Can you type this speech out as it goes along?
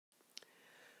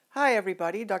Hi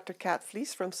everybody, Dr. Kat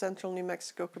Fleece from Central New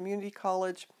Mexico Community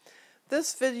College.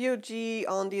 This video G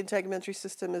on the integumentary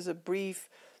system is a brief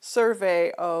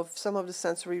survey of some of the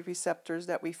sensory receptors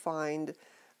that we find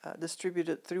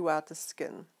distributed throughout the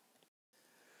skin.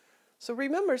 So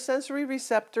remember, sensory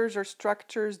receptors are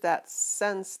structures that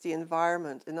sense the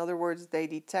environment. In other words, they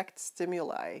detect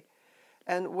stimuli.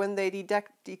 And when they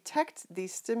detect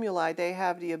these stimuli, they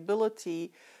have the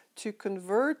ability to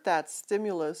convert that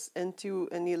stimulus into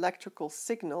an electrical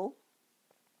signal.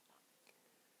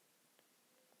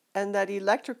 And that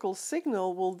electrical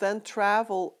signal will then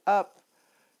travel up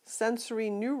sensory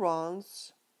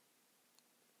neurons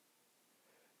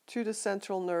to the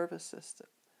central nervous system.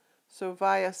 So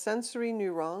via sensory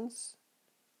neurons,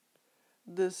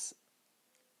 this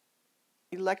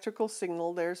electrical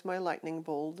signal, there's my lightning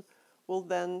bolt, will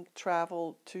then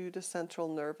travel to the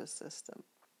central nervous system.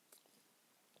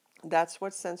 That's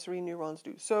what sensory neurons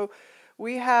do. So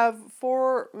we have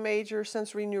 4 major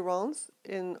sensory neurons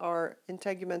in our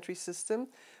integumentary system.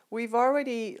 We've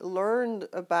already learned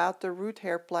about the root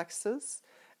hair plexus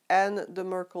and the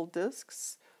Merkel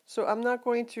discs. So I'm not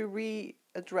going to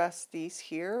readdress these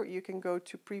here. You can go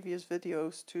to previous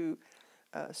videos to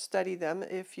study them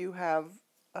if you have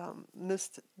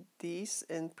missed these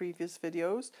in previous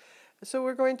videos. So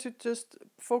we're going to just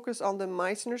focus on the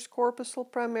Meissner's corpuscle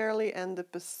primarily and the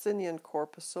Pacinian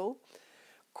corpuscle.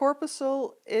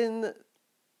 Corpuscle in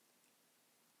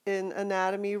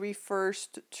anatomy refers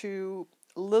to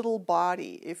little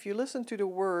body. If you listen to the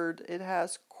word, it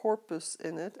has corpus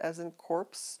in it, as in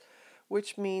corpse,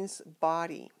 which means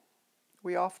body.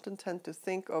 We often tend to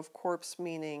think of corpse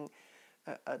meaning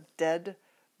a dead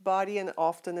body, and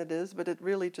often it is, but it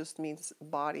really just means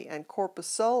body. And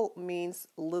corpuscle means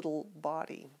little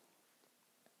body.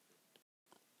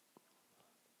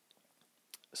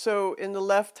 So in the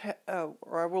left,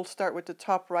 or I will start with the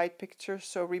top right picture.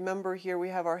 So remember, here we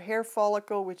have our hair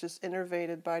follicle, which is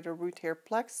innervated by the root hair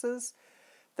plexus.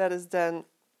 That is then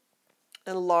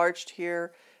enlarged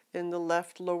here in the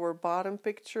left lower bottom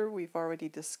picture. We've already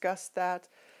discussed that.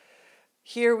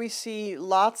 Here we see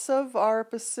lots of our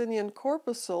Pacinian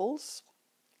corpuscles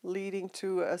leading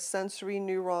to a sensory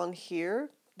neuron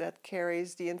here that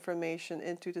carries the information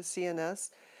into the CNS.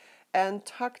 And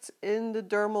tucked in the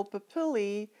dermal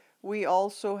papillae, we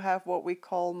also have what we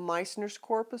call Meissner's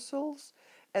corpuscles.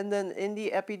 And then in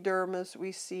the epidermis,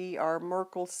 we see our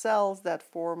Merkel cells that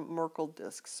form Merkel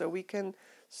discs. So we can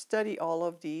study all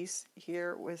of these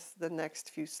here with the next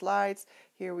few slides.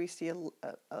 Here we see a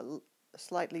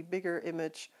slightly bigger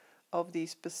image of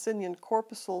these Pacinian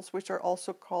corpuscles, which are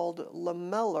also called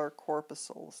lamellar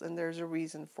corpuscles, and there's a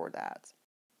reason for that.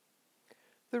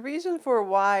 The reason for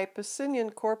why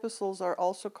Pacinian corpuscles are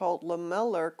also called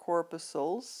lamellar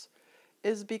corpuscles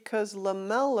is because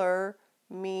lamellar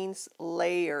means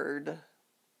layered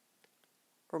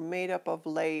or made up of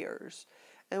layers.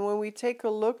 And when we take a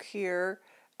look here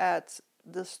at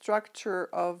the structure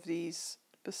of these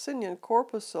Pacinian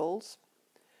corpuscles,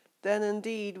 then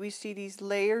indeed we see these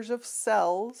layers of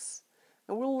cells,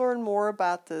 and we'll learn more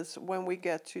about this when we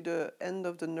get to the end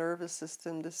of the nervous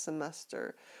system this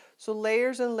semester. So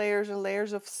layers and layers and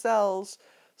layers of cells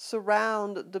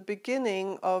surround the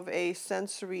beginning of a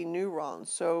sensory neuron.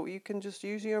 So you can just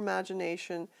use your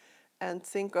imagination and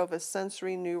think of a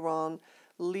sensory neuron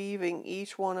leaving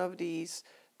each one of these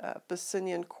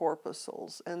Pacinian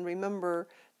corpuscles. And remember,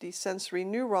 these sensory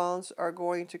neurons are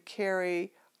going to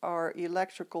carry our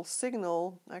electrical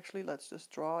signal. Actually, let's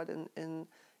just draw it in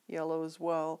yellow as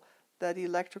well. That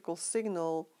electrical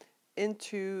signal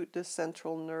into the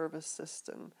central nervous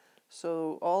system.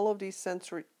 So all of these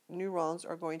sensory neurons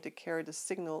are going to carry the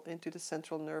signal into the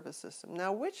central nervous system.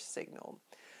 Now, which signal?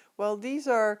 Well, these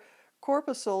are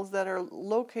corpuscles that are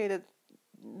located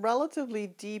relatively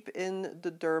deep in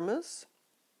the dermis.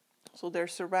 So their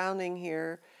surrounding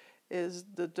here is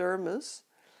the dermis,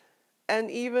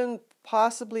 and even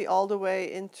possibly all the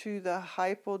way into the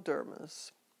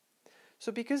hypodermis.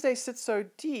 So because they sit so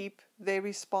deep, they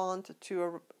respond to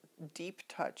a deep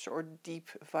touch or deep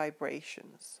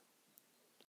vibrations.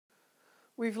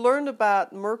 We've learned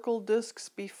about Merkel discs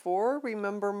before.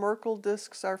 Remember, Merkel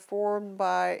discs are formed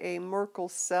by a Merkel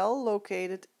cell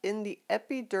located in the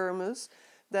epidermis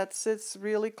that sits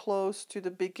really close to the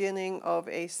beginning of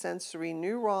a sensory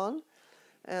neuron.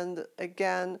 And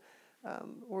again,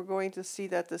 we're going to see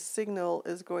that the signal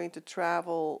is going to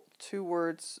travel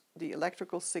towards the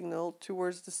electrical signal,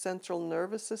 towards the central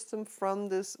nervous system from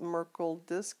this Merkel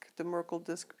disc, the Merkel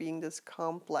disc being this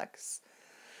complex.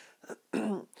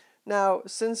 Now,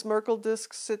 since Merkel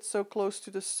discs sit so close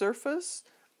to the surface,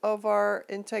 of our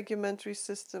integumentary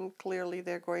system, clearly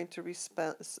they're going to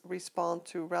respond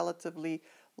to relatively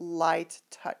light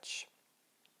touch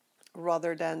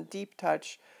rather than deep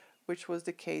touch, which was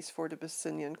the case for the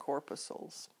Pacinian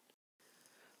corpuscles.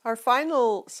 Our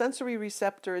final sensory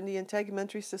receptor in the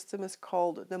integumentary system is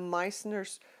called the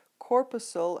Meissner's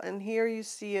corpuscle, and here you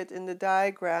see it in the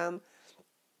diagram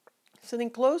sitting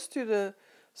close to the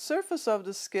surface of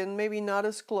the skin, maybe not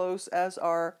as close as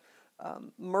our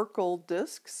Merkel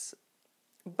discs,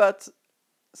 but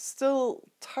still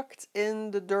tucked in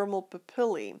the dermal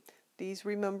papillae. These,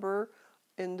 remember,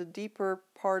 in the deeper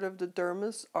part of the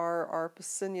dermis are our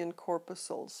Pacinian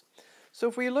corpuscles. So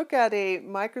if we look at a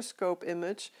microscope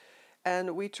image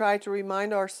and we try to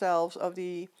remind ourselves of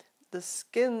the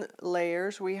skin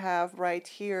layers we have right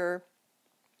here,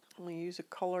 I'm going to use a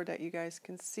color that you guys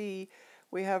can see.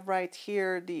 We have right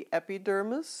here the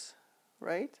epidermis,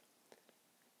 right?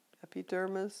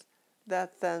 Epidermis.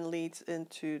 That then leads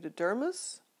into the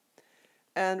dermis.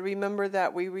 And remember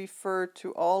that we refer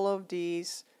to all of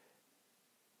these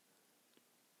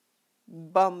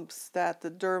bumps that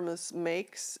the dermis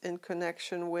makes in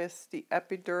connection with the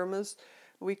epidermis.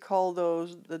 We call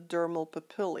those the dermal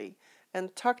papillae.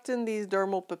 And tucked in these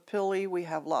dermal papillae, we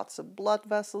have lots of blood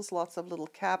vessels, lots of little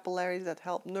capillaries that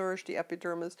help nourish the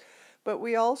epidermis. But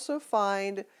we also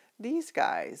find these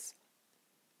guys,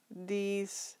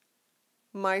 these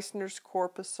Meissner's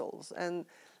corpuscles. And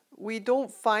we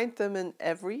don't find them in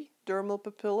every dermal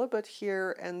papilla, but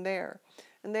here and there.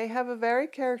 And they have a very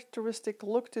characteristic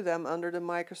look to them under the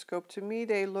microscope. To me,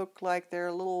 they look like they're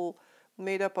a little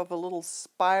made up of a little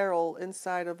spiral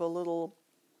inside of a little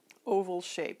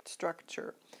oval-shaped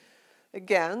structure.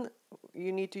 Again,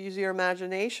 you need to use your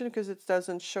imagination because it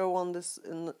doesn't show on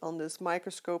this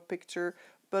microscope picture,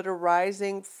 but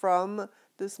arising from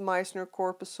this Meissner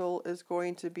corpuscle is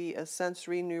going to be a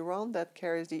sensory neuron that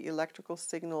carries the electrical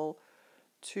signal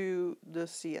to the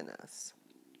CNS.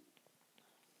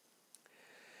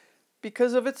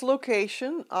 Because of its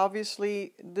location,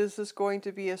 obviously this is going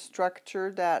to be a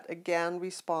structure that again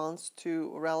responds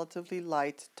to relatively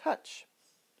light touch.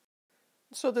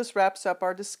 So this wraps up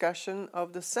our discussion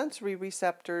of the sensory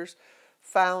receptors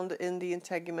found in the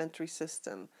integumentary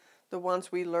system. The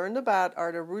ones we learned about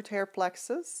are the root hair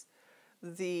plexus,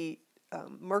 the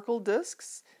Merkel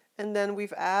discs, and then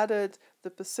we've added the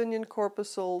Pacinian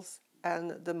corpuscles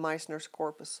and the Meissner's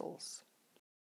corpuscles.